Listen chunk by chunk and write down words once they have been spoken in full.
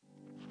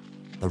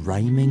the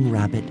rhyming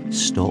rabbit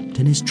stopped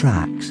in his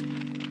tracks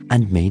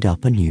and made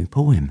up a new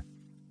poem.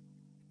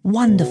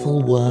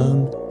 Wonderful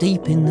worm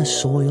deep in the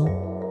soil,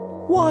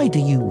 why do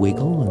you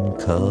wiggle and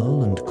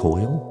curl and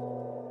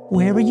coil?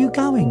 Where are you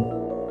going?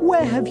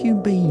 Where have you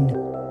been?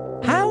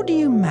 How do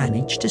you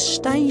manage to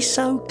stay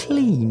so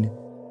clean?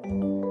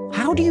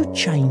 How do you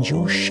change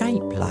your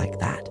shape like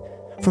that,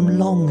 from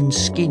long and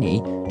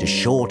skinny to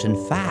short and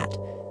fat?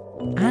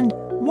 And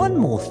one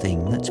more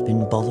thing that's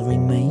been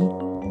bothering me.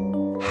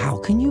 How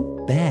can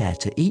you bear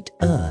to eat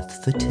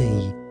earth for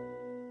tea?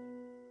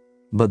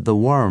 But the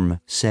worm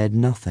said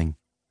nothing.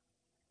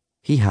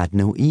 He had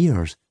no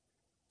ears,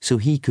 so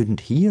he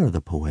couldn't hear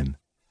the poem.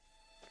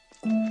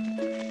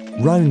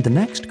 Round the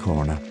next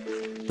corner,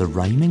 the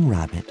rhyming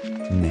rabbit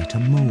met a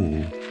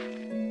mole.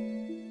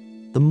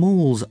 The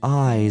mole's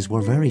eyes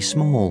were very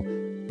small,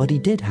 but he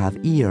did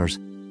have ears.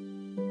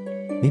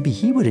 Maybe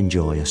he would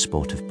enjoy a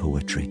spot of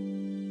poetry.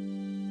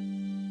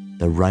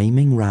 The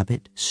rhyming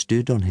rabbit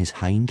stood on his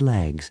hind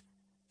legs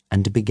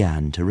and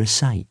began to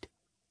recite.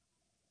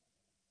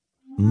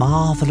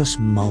 Marvellous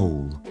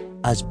mole,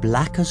 as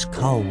black as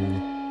coal,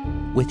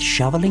 with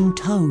shoveling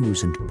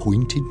toes and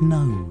pointed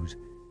nose.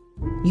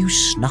 You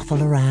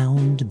snuffle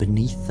around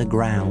beneath the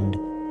ground.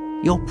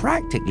 You're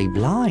practically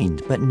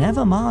blind, but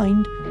never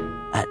mind.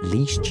 At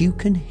least you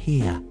can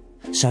hear,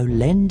 so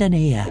lend an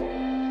ear.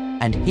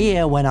 And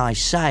hear when I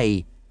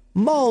say,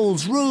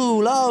 moles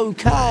rule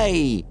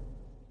okay.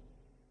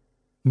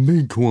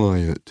 Be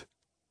quiet,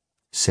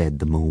 said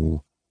the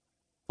mole.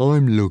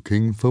 I'm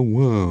looking for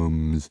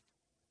worms.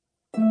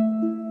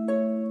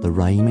 The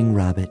rhyming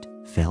rabbit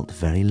felt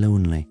very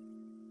lonely,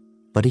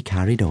 but he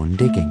carried on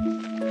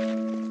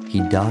digging. He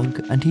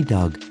dug and he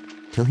dug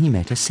till he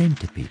met a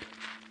centipede.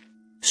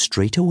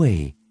 Straight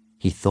away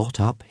he thought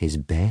up his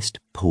best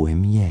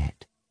poem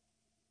yet.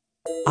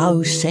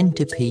 Oh,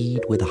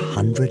 centipede with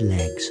 100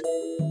 legs,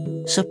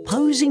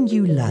 supposing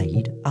you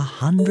laid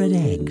 100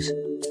 eggs,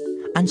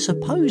 and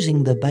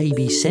supposing the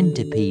baby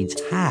centipedes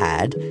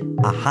had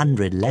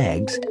 100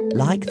 legs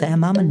like their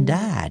mum and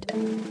dad,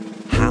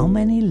 how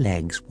many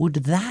legs would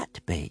that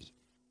be?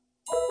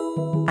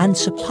 And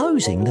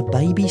supposing the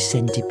baby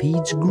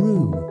centipedes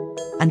grew,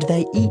 and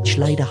they each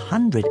laid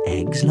 100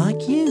 eggs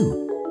like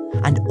you,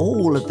 and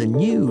all of the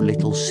new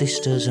little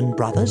sisters and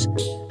brothers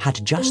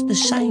had just the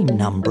same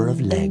number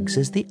of legs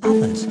as the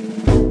others,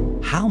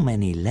 how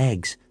many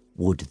legs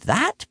would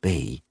that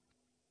be?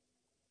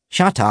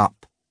 Shut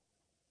up,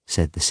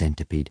 said the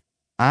centipede.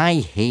 I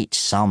hate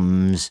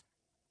sums.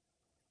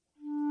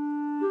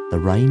 The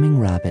rhyming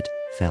rabbit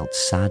felt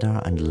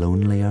sadder and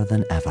lonelier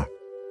than ever.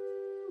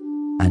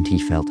 And he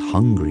felt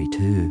hungry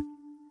too.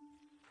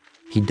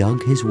 He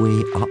dug his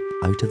way up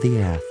out of the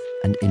earth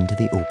and into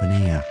the open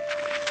air,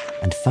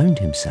 and found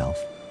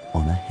himself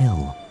on a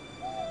hill.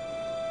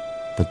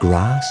 The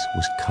grass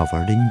was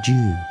covered in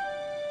dew.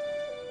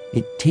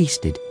 It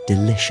tasted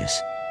delicious.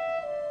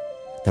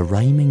 The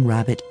rhyming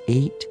rabbit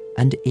ate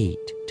and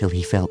ate till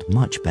he felt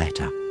much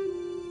better.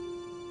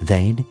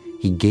 Then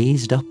he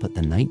gazed up at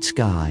the night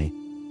sky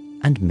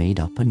and made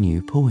up a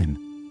new poem.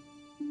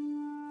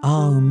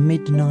 Oh,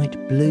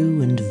 midnight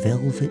blue and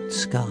velvet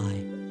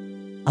sky,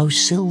 oh,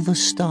 silver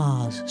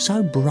stars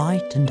so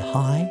bright and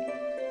high,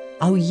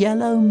 oh,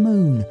 yellow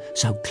moon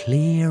so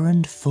clear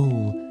and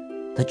full,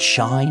 that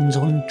shines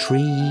on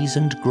trees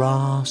and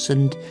grass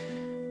and...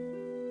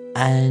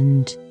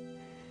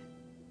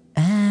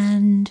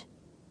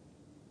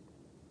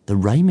 The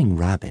rhyming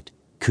rabbit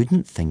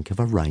couldn't think of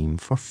a rhyme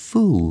for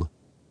fool.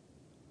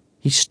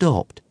 He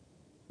stopped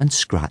and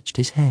scratched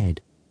his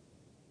head.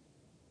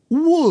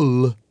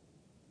 Wool,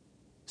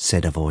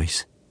 said a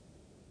voice.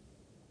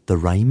 The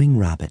rhyming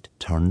rabbit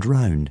turned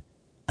round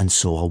and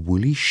saw a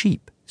woolly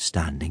sheep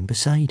standing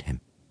beside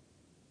him.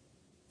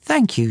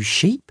 Thank you,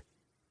 sheep.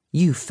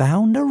 You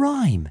found a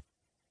rhyme,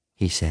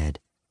 he said.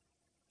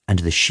 And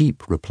the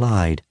sheep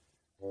replied,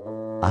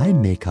 I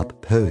make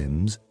up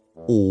poems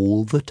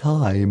all the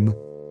time.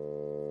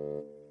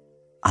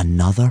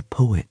 Another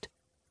poet.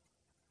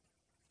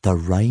 The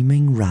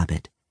rhyming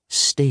rabbit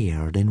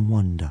stared in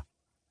wonder.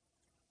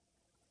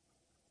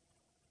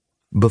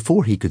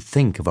 Before he could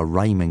think of a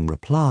rhyming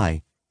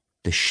reply,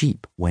 the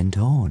sheep went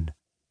on.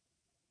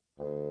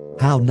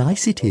 How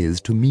nice it is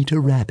to meet a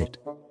rabbit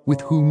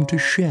with whom to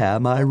share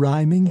my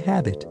rhyming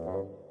habit.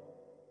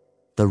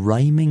 The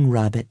rhyming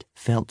rabbit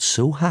felt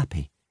so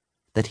happy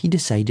that he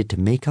decided to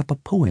make up a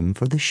poem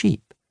for the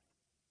sheep.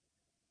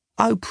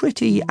 O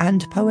pretty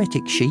and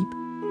poetic sheep,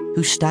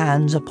 who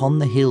stands upon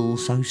the hill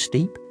so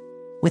steep,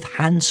 with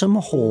handsome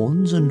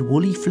horns and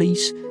woolly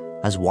fleece,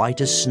 as white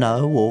as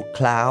snow or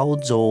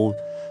clouds or...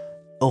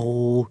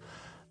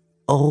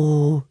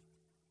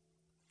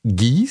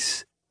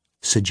 Geese,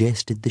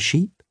 suggested the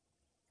sheep.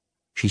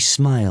 She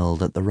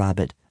smiled at the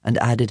rabbit and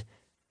added,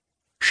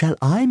 Shall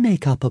I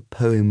make up a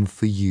poem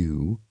for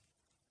you?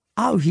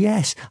 Oh,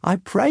 yes, I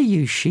pray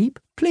you, sheep,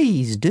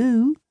 please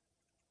do,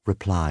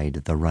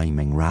 replied the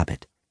rhyming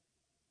rabbit.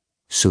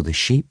 So the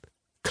sheep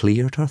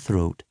cleared her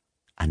throat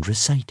and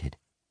recited.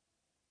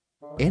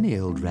 Any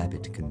old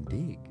rabbit can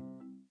dig.